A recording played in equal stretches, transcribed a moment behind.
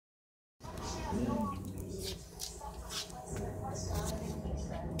How's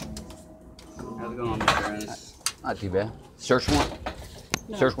it going, Mr. Ernest? Not too bad. Search warrant?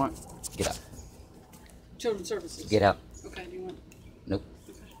 No. Search warrant? Get out. Children's Services. Get out. Okay, do you want? Nope.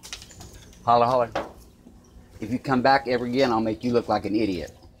 Holler, holler. If you come back ever again, I'll make you look like an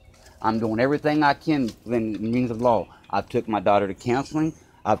idiot. I'm doing everything I can within the means of law. I've took my daughter to counseling.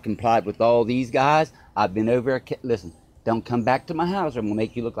 I've complied with all these guys. I've been over there. Listen, don't come back to my house or I'm going to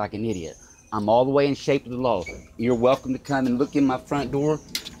make you look like an idiot. I'm all the way in shape of the law. You're welcome to come and look in my front door.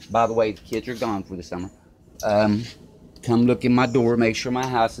 By the way, the kids are gone for the summer. Come look in my door, make sure my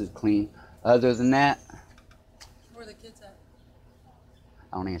house is clean. Other than that, Where are the kids at?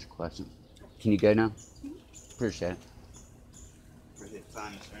 I don't answer questions. Can you go now? Appreciate it. Appreciate the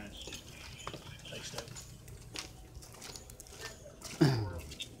time, Mr. Ernest. Thanks, Dave.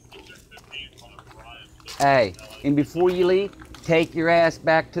 Hey, and before you leave, take your ass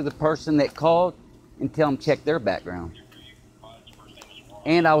back to the person that called and tell them check their background.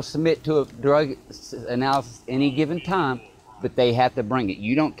 And I'll submit to a drug analysis any given time, but they have to bring it.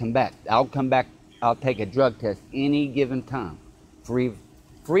 You don't come back. I'll come back. I'll take a drug test any given time, free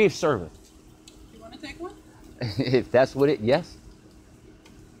of service. You want to take one? If that's what it, yes.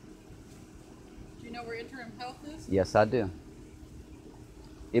 Do you know where interim health is? Yes, I do.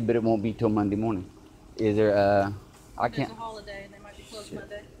 But it won't be till Monday morning. Is there, I can't. There's a holiday and they might be closed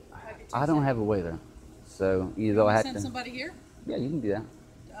Monday. I don't have a way there. So either I have Send to. somebody here? Yeah, you can do that.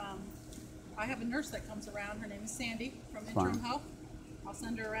 I have a nurse that comes around. Her name is Sandy from Fine. Interim Health. I'll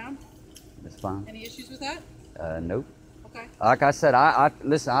send her around. That's fine. Any issues with that? Nope. Okay. Like I said,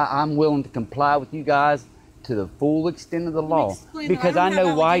 listen. I'm willing to comply with you guys to the full extent of the law because I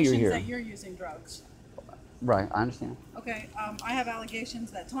know why you're here. That you're using drugs. Right, I understand. Okay. I have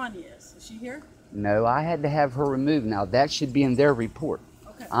allegations that Tanya is. Is she here? No, I had to have her removed. Now that should be in their report.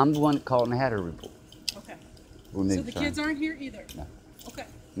 Okay. I'm the one that called and had her report. Okay. Removed. So the kids aren't here either? No. Okay.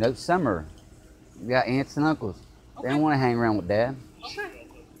 No, summer. We got aunts and uncles. Okay. They don't want to hang around with dad. Okay.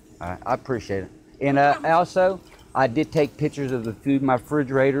 All right, I appreciate it. And also, I did take pictures of the food in my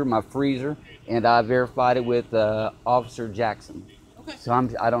refrigerator, my freezer, and I verified it with Officer Jackson. Okay. So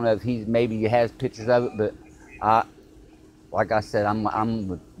I don't know if maybe he has pictures of it, but like I said,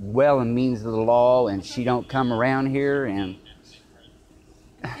 I'm well in means of the law, and she don't come around here. And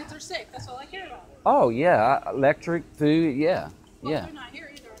The kids are safe. That's all I care about. oh yeah, electric, food, yeah, Well, yeah, they're not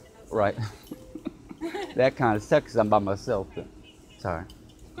here either. I mean, that's right. That kind of sucks 'cause I'm by myself. But sorry.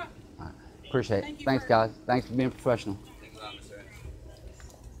 Okay. All right. Appreciate it. Thank you Thanks, for- guys. Thanks for being professional. Thanks a lot, Mr.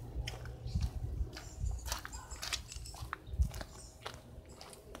 Ernest.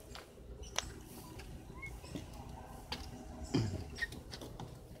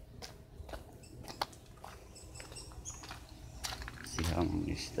 See how long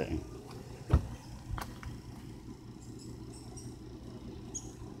you stay.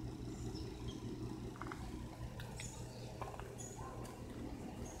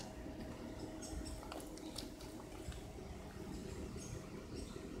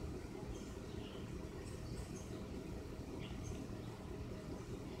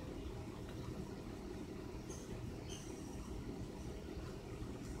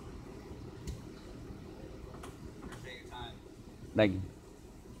 Appreciate your time. Thank you.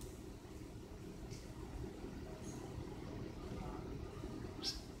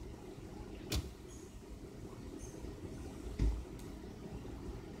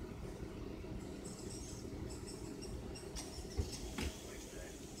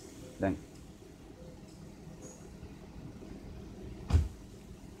 Thank you.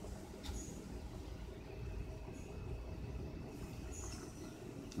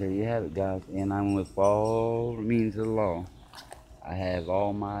 There you have it, guys. And I'm with all means of the law. I have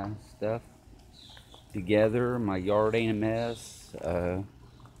all my stuff together. My yard ain't a mess.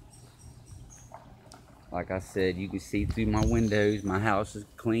 Like I said, you can see through my windows. My house is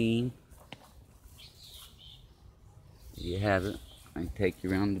clean. There you have it. I can take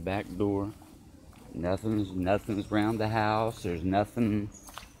you around the back door. Nothing's around the house. There's nothing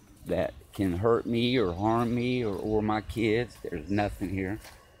that can hurt me or harm me or my kids. There's nothing here.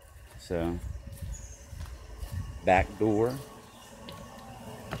 So, back door.